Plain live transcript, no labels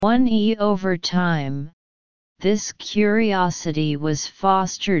1e Over time, this curiosity was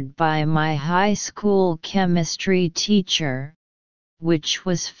fostered by my high school chemistry teacher, which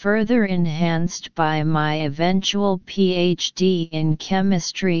was further enhanced by my eventual PhD in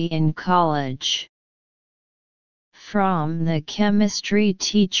chemistry in college. From the chemistry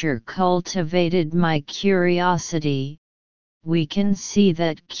teacher cultivated my curiosity. We can see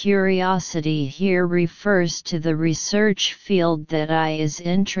that curiosity here refers to the research field that I is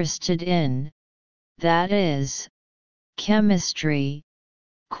interested in, that is, chemistry,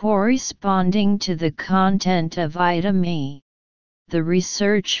 corresponding to the content of item E. The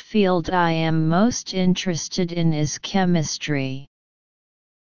research field I am most interested in is chemistry.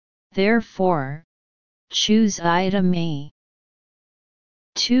 Therefore, choose item E.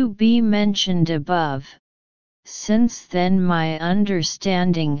 To be mentioned above. Since then my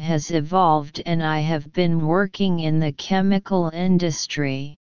understanding has evolved and I have been working in the chemical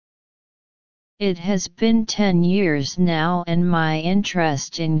industry. It has been 10 years now and my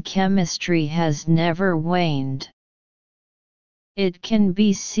interest in chemistry has never waned. It can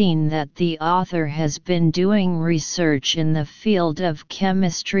be seen that the author has been doing research in the field of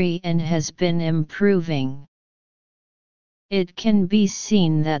chemistry and has been improving. It can be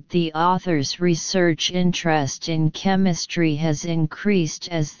seen that the author's research interest in chemistry has increased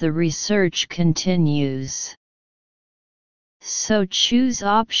as the research continues. So choose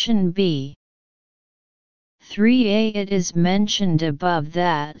option B. 3a It is mentioned above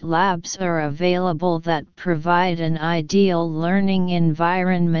that labs are available that provide an ideal learning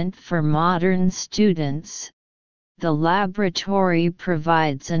environment for modern students. The laboratory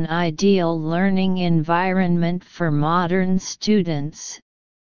provides an ideal learning environment for modern students,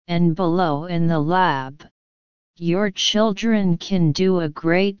 and below in the lab, your children can do a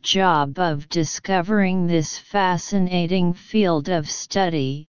great job of discovering this fascinating field of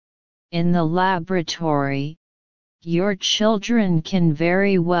study. In the laboratory, your children can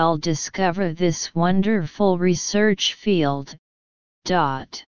very well discover this wonderful research field.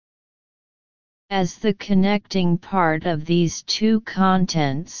 As the connecting part of these two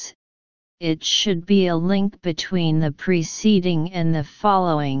contents, it should be a link between the preceding and the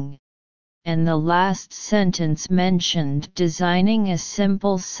following, and the last sentence mentioned designing a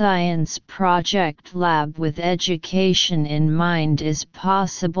simple science project lab with education in mind is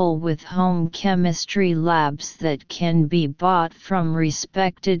possible with home chemistry labs that can be bought from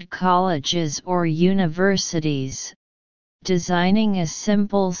respected colleges or universities. Designing a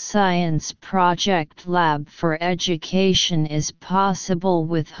simple science project lab for education is possible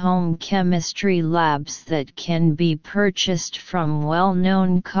with home chemistry labs that can be purchased from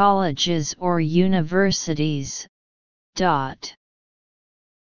well-known colleges or universities.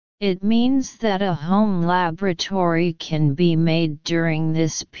 It means that a home laboratory can be made during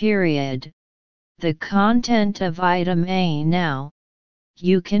this period. The content of item A now.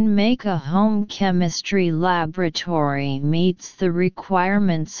 You can make a home chemistry laboratory meets the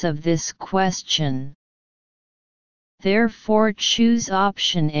requirements of this question. Therefore choose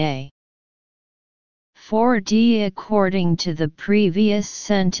option A. 4d According to the previous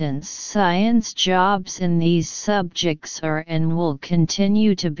sentence, science jobs in these subjects are and will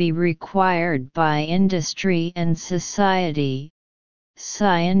continue to be required by industry and society.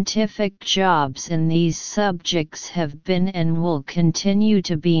 Scientific jobs in these subjects have been and will continue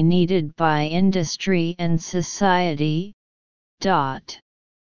to be needed by industry and society.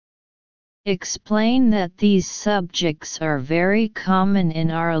 Explain that these subjects are very common in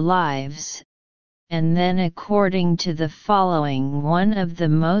our lives, and then according to the following, one of the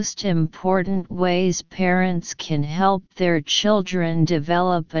most important ways parents can help their children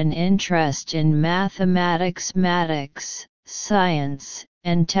develop an interest in mathematics, science,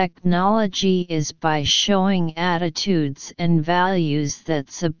 and technology is by showing attitudes and values that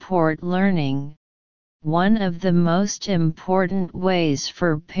support learning. One of the most important ways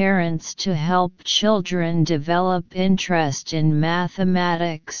for parents to help children develop interest in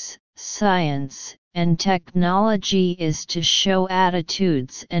mathematics, science, and technology is to show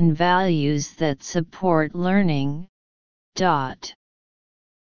attitudes and values that support learning.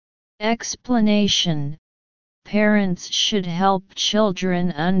 Explanation: Parents should help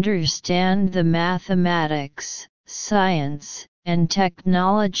children understand the mathematics, science, and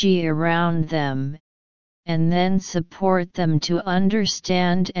technology around them, and then support them to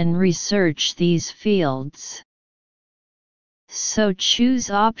understand and research these fields. So choose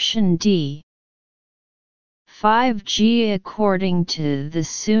option D. 5g According to the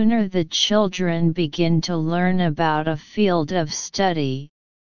sooner the children begin to learn about a field of study,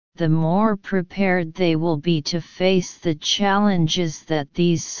 the more prepared they will be to face the challenges that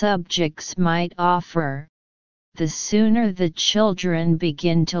these subjects might offer. The sooner the children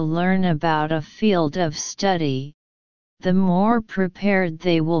begin to learn about a field of study, the more prepared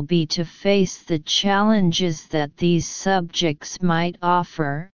they will be to face the challenges that these subjects might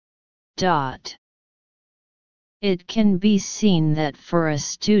offer. It can be seen that for a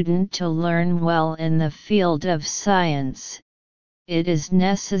student to learn well in the field of science, it is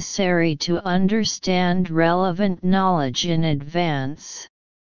necessary to understand relevant knowledge in advance.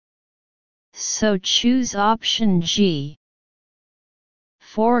 So choose option G.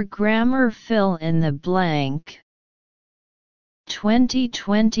 For grammar, fill in the blank.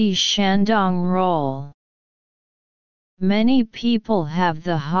 2020 Shandong Roll. Many people have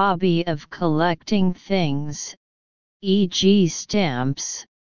the hobby of collecting things, e.g. stamps,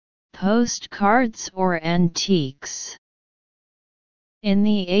 postcards or antiques. In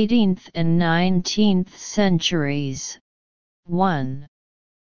the 18th and 19th centuries, 1.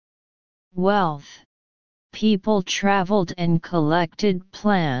 Wealth. People traveled and collected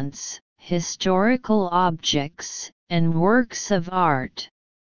plants, historical objects, and works of art.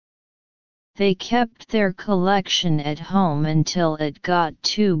 They kept their collection at home until it got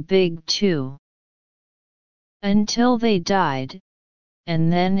too big until they died,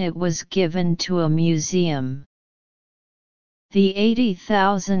 and then it was given to a museum. The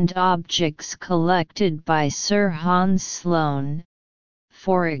 80,000 objects collected by Sir Hans Sloane,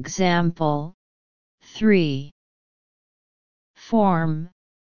 for example, 3. Form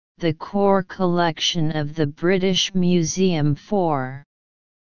the core collection of the British Museum 4.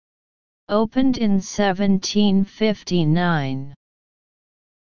 Opened in 1759.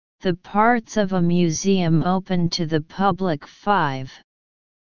 The parts of a museum open to the public 5.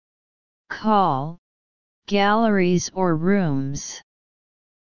 Call galleries or rooms.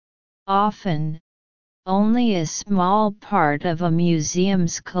 Often, only a small part of a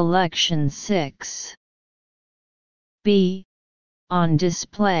museum's collection 6. B. On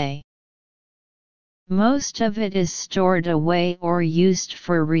display. Most of it is stored away or used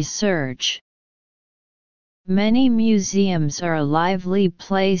for research. Many museums are lively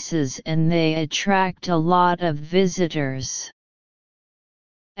places and they attract a lot of visitors.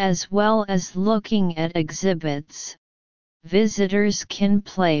 As well as looking at exhibits, visitors can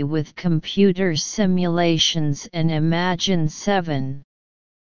play with computer simulations and imagine 7.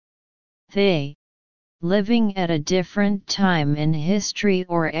 They, living at a different time in history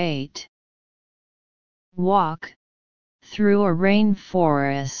or 8. Walk through a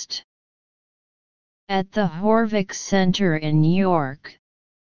rainforest. At the Horvick Center in York,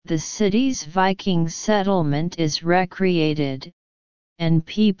 the city's Viking settlement is recreated, and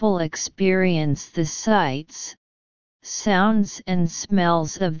people experience the sights, sounds and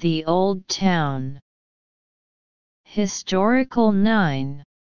smells of the old town. Historical 9.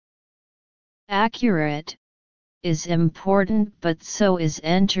 Accurate is important, but so is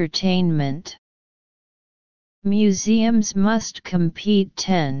entertainment. Museums must compete.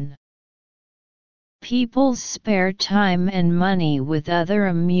 10. People's spare time and money with other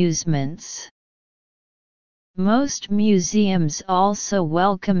amusements. Most museums also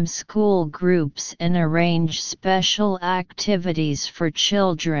welcome school groups and arrange special activities for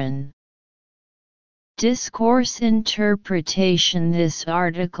children. Discourse interpretation. This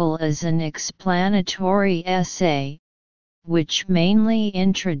article is an explanatory essay, which mainly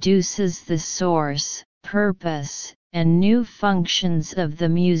introduces the source, purpose, and new functions of the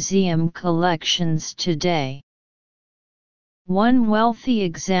museum collections today. 1. Wealthy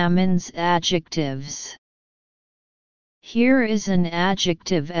examines adjectives. Here is an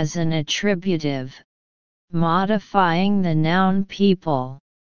adjective as an attributive, modifying the noun people.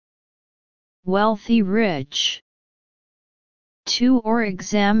 Wealthy, rich. 2. Or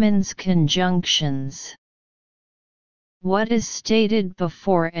examines conjunctions. What is stated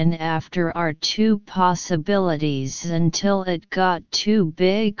before and after are two possibilities: until it got too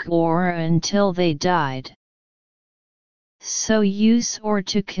big or until they died. So use or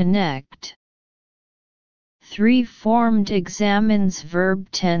to connect. 3. Formed examines verb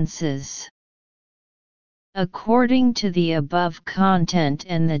tenses. According to the above content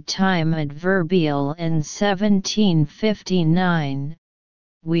and the time adverbial in 1759,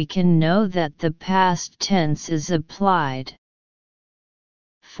 we can know that the past tense is applied.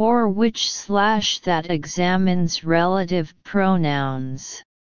 For which / that examines relative pronouns.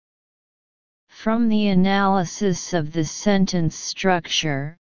 From the analysis of the sentence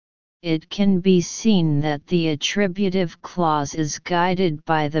structure, it can be seen that the attributive clause is guided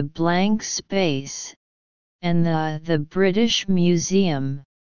by the blank space, and the British Museum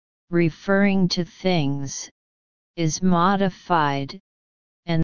referring to things, is modified,